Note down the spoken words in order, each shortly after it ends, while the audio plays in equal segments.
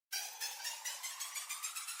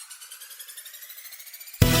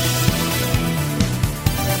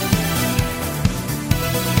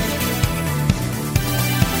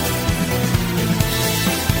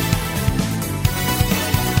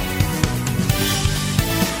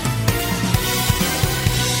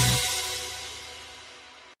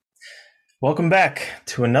Welcome back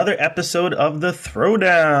to another episode of the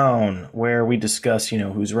Throwdown, where we discuss,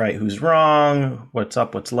 who's right, who's wrong, what's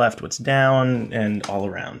up, what's left, what's down, and all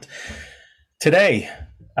around. Today,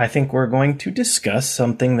 I think we're going to discuss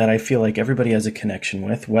something that I feel like everybody has a connection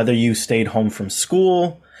with, whether you stayed home from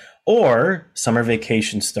school or summer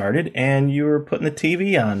vacation started and you were putting the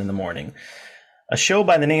TV on in the morning. A show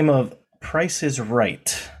by the name of Price is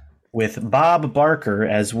Right, with Bob Barker,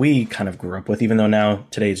 as we kind of grew up with, even though now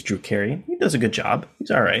today's Drew Carey. He does a good job.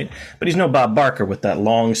 He's all right. But he's no Bob Barker with that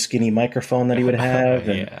long, skinny microphone that he would have.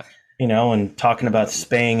 And, and talking about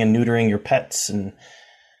spaying and neutering your pets and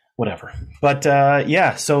whatever. But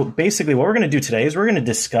so basically what we're going to do today is we're going to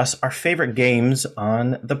discuss our favorite games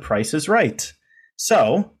on The Price is Right.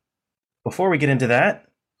 So before we get into that,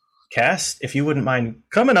 Cass, if you wouldn't mind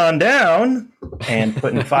coming on down and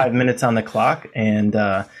putting 5 minutes on the clock and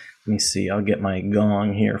let me see. I'll get my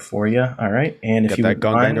gong here for you. All right. And if you that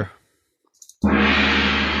gong banger.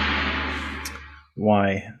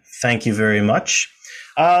 Why, thank you very much.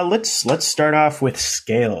 Let's start off with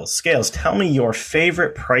Scales. Scales, tell me your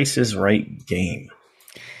favorite Price is Right game.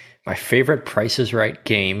 My favorite Price is Right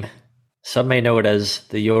game. Some may know it as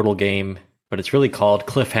the Yodel game, but it's really called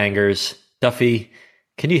Cliffhangers. Duffy,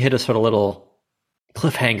 can you hit us with a little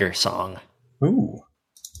cliffhanger song? Ooh.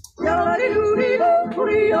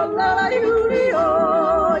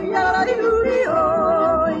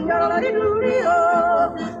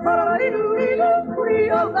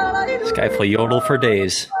 Skyful yodel for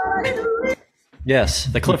days. Yes,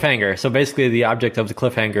 the cliffhanger. So basically the object of the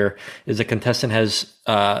cliffhanger is a contestant has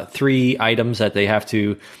 3 items that they have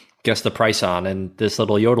to guess the price on, and this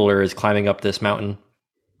little yodeler is climbing up this mountain.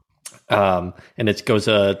 And it goes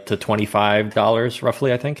to $25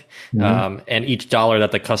 roughly, I think. Mm-hmm. And each dollar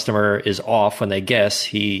that the customer is off when they guess,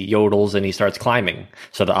 he yodels and he starts climbing.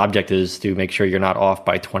 So the object is to make sure you're not off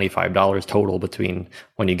by $25 total between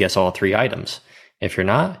when you guess all 3 items. If you're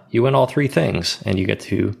not, you win all 3 things and you get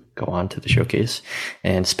to go on to the showcase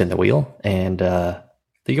and spin the wheel and the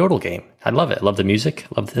yodel game. I love it. I love the music.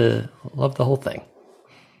 Love the whole thing.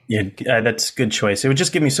 Yeah, that's a good choice. It would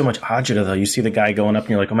just give me so much agita, though. You see the guy going up, and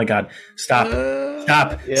you're like, "Oh my god, stop!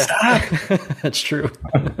 Stop! That's true.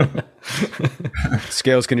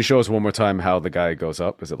 Scales, can you show us one more time how the guy goes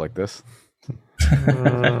up? Is it like this? So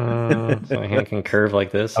my hand can curve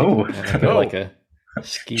like this. Oh, like a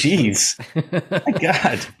ski. Jeez, my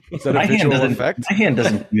god, is that a visual effect? My hand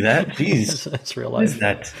doesn't do that. Jeez, that's real life. What is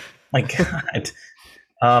that? My god.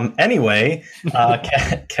 Anyway,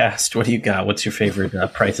 Cast, what do you got? What's your favorite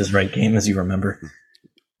Price is Right game, as you remember?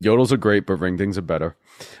 Yodels are great, but ring dings are better.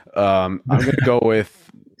 I'm going to go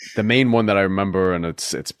with the main one that I remember, and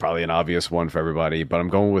it's probably an obvious one for everybody, but I'm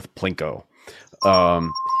going with Plinko.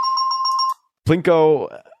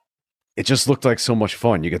 Plinko, it just looked like so much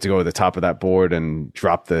fun. You get to go to the top of that board and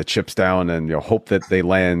drop the chips down and hope that they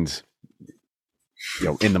land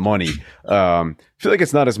in the money. I feel like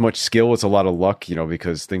it's not as much skill. It's a lot of luck,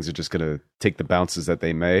 because things are just going to take the bounces that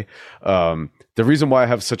they may. The reason why I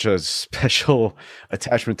have such a special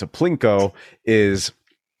attachment to Plinko is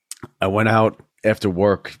I went out after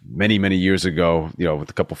work many, many years ago,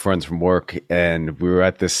 with a couple friends from work, and we were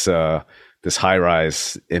at this high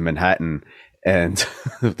rise in Manhattan, and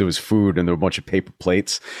there was food and there were a bunch of paper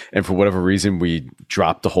plates. And for whatever reason, we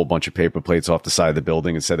dropped a whole bunch of paper plates off the side of the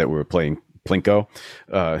building and said that we were playing Plinko,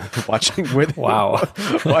 watching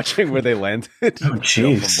where they landed. Oh,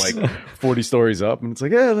 jeez. From like 40 stories up, and it's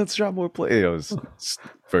like, yeah, let's drop more plates. It was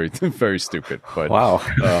very, very stupid. But wow,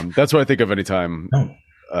 that's what I think of anytime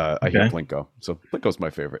I hear Plinko. So Plinko's my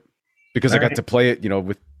favorite because I got to play it,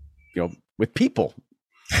 with people.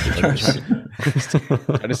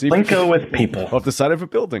 Plinko with people off the side of a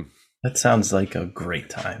building. That sounds like a great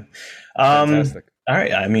time. Fantastic. All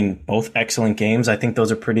right. I mean, both excellent games. I think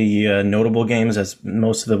those are pretty notable games, as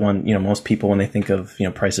most of the most people, when they think of,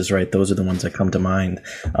 Price is Right, those are the ones that come to mind.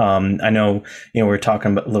 I know, we were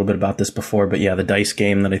talking a little bit about this before, but yeah, the dice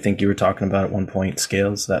game that I think you were talking about at one point,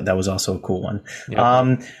 Scales, that was also a cool one.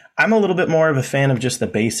 Yep. I'm a little bit more of a fan of just the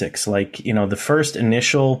basics, like, the first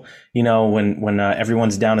initial, when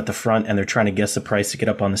everyone's down at the front and they're trying to guess the price to get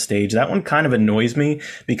up on the stage. That one kind of annoys me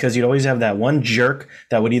because you'd always have that one jerk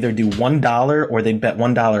that would either do $1 or they'd bet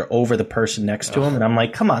 $1 over the person next to him. And I'm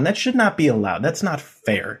like, come on, that should not be allowed. That's not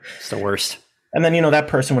fair. It's the worst. And then, that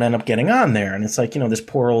person would end up getting on there. And it's like, this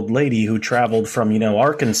poor old lady who traveled from,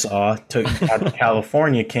 Arkansas to out to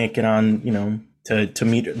California can't get on, to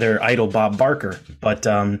meet their idol Bob Barker. But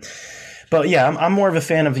yeah, I'm more of a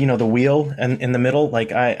fan of, the wheel and in the middle.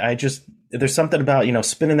 Like I just there's something about,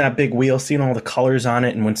 spinning that big wheel, seeing all the colors on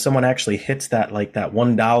it. And when someone actually hits that, like that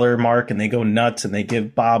 $1 mark and they go nuts and they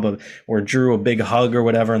give Bob or Drew a big hug or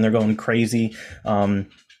whatever, and they're going crazy.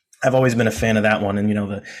 I've always been a fan of that one. And,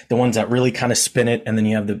 the ones that really kind of spin it. And then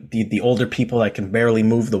you have the older people that can barely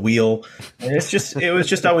move the wheel. And it was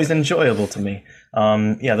just always enjoyable to me.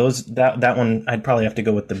 That one, I'd probably have to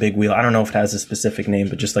go with the big wheel. I don't know if it has a specific name,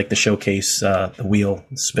 but just like the showcase, the wheel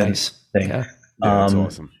spin thing. Yeah, that's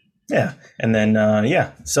awesome. Yeah. And then,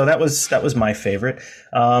 so that was my favorite.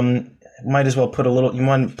 Might as well putting a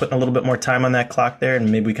little bit more time on that clock there,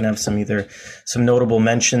 and maybe we can have some notable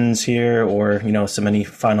mentions here, or any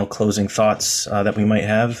final closing thoughts that we might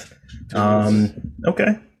have.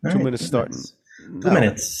 Okay. 2 minutes starting. 2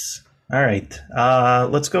 minutes. All right.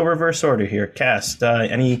 Let's go reverse order here. Cast,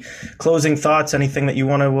 any closing thoughts? Anything that you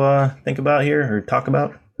want to think about here or talk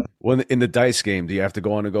about? Well, in the dice game, do you have to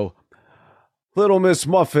go on and go, Little Miss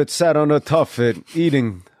Muffet sat on a tuffet,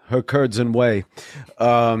 eating her curds and whey.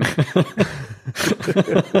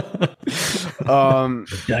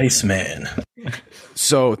 Dice Man.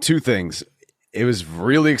 So 2 things. It was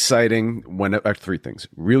really exciting three things.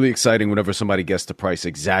 Really exciting whenever somebody guessed the price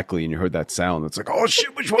exactly and you heard that sound. It's like, oh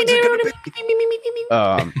shit, which one's it gonna be?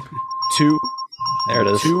 2. There it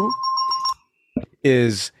is. 2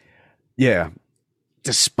 is,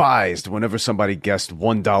 despised whenever somebody guessed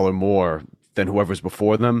 $1 more than whoever's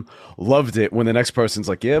before them. Loved it when the next person's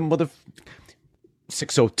like, yeah, mother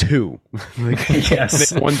 602. Like,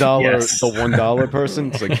 yes. $1, yes. The $1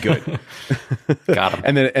 person. It's like, good. Got him.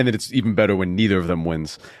 and then it's even better when neither of them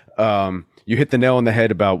wins. You hit the nail on the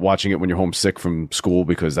head about watching it when you're homesick from school,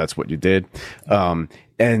 because that's what you did.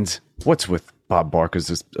 And what's with Bob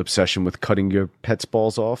Barker's obsession with cutting your pet's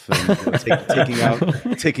balls off and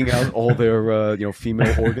taking out all their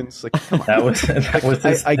female organs? Like, come on. That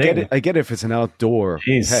was I get it. I get it if it's an outdoor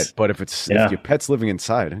pet, but if your pet's living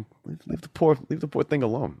inside, leave the poor thing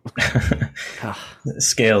alone.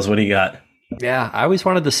 Scales, what do you got? Yeah, I always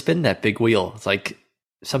wanted to spin that big wheel. It's like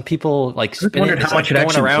some people like spin it, it's like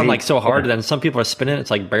going around weighed. like so hard, and then some people are spinning it,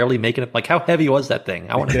 it's like barely making it. Like, how heavy was that thing?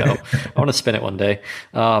 I want to know. I want to spin it one day.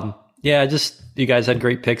 Just you guys had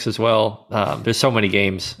great picks as well. There's so many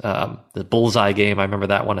games. The Bullseye game, I remember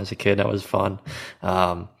that one as a kid. That was fun.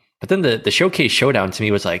 But then the Showcase Showdown to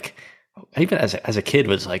me was like, even as a kid,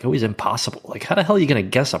 was like always impossible. Like, how the hell are you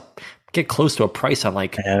going to get close to a price on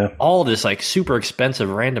like all this like super expensive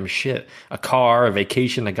random shit? A car, a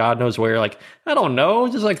vacation, a God knows where. Like, I don't know,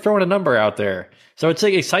 just like throwing a number out there. So it's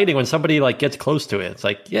like exciting when somebody like gets close to it. It's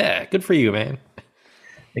like, yeah, good for you, man.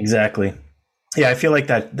 Exactly. Yeah, I feel like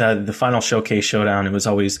that the final Showcase Showdown, it was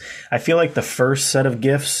always, I feel like the first set of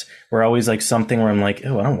gifts were always like something where I'm like,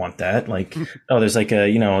 oh, I don't want that. Like, oh, there's like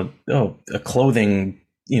a clothing,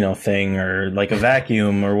 thing, or like a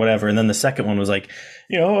vacuum or whatever. And then the second one was like,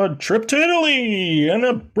 a trip to Italy and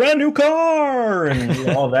a brand new car and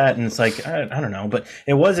all that. And it's like, I don't know. But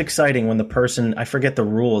it was exciting when the person, I forget the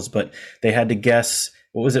rules, but they had to guess,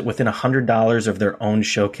 what was it, within $100 of their own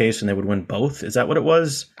showcase, and they would win both? Is that what it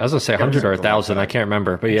was? I was going to say 100 or 1,000. I can't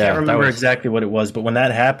remember. But yeah. I can't remember exactly what it was. But when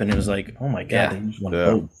that happened, it was like, oh my God, they just won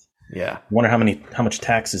both. Yeah. I wonder how much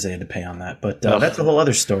taxes they had to pay on that. But that's a whole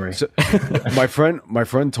other story. So, my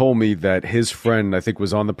friend told me that his friend, I think,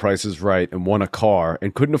 was on The Price is Right and won a car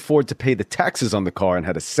and couldn't afford to pay the taxes on the car and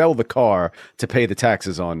had to sell the car to pay the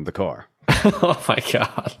taxes on the car. Oh my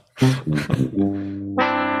God.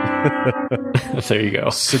 There you go.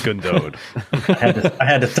 Secondode. I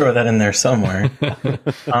had to throw that in there somewhere.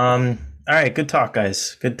 All right. Good talk,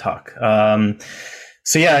 guys. Good talk.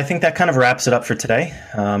 So yeah, I think that kind of wraps it up for today.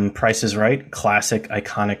 Price is Right, classic,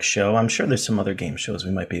 iconic show. I'm sure there's some other game shows we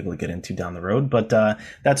might be able to get into down the road, but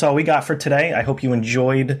that's all we got for today. I hope you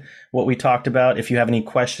enjoyed what we talked about. If you have any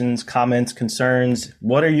questions, comments, concerns,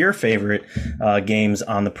 what are your favorite games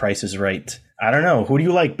on The Price is Right? I don't know. Who do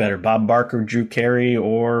you like better, Bob Barker, Drew Carey,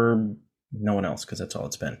 or no one else? Because that's all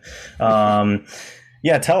it's been.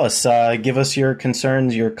 Yeah, tell us. Give us your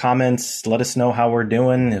concerns, your comments. Let us know how we're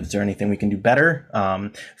doing. Is there anything we can do better?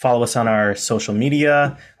 Follow us on our social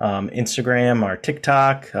media, Instagram, our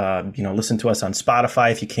TikTok. Listen to us on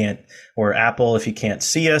Spotify if you can't, or Apple if you can't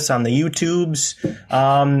see us on the YouTubes.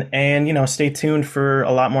 And stay tuned for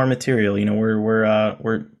a lot more material.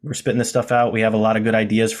 We're spitting this stuff out. We have a lot of good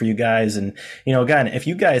ideas for you guys. And again, if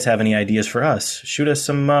you guys have any ideas for us, shoot us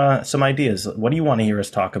some ideas. What do you want to hear us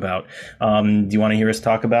talk about? Do you want to hear us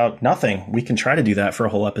talk about nothing? We can try to do that for a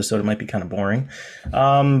whole episode. It might be kind of boring.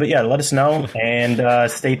 But yeah, let us know and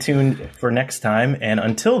stay tuned for next time. And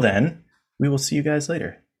until then, we will see you guys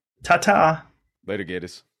later. Ta-ta. Later,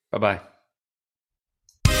 Gators. Bye-bye.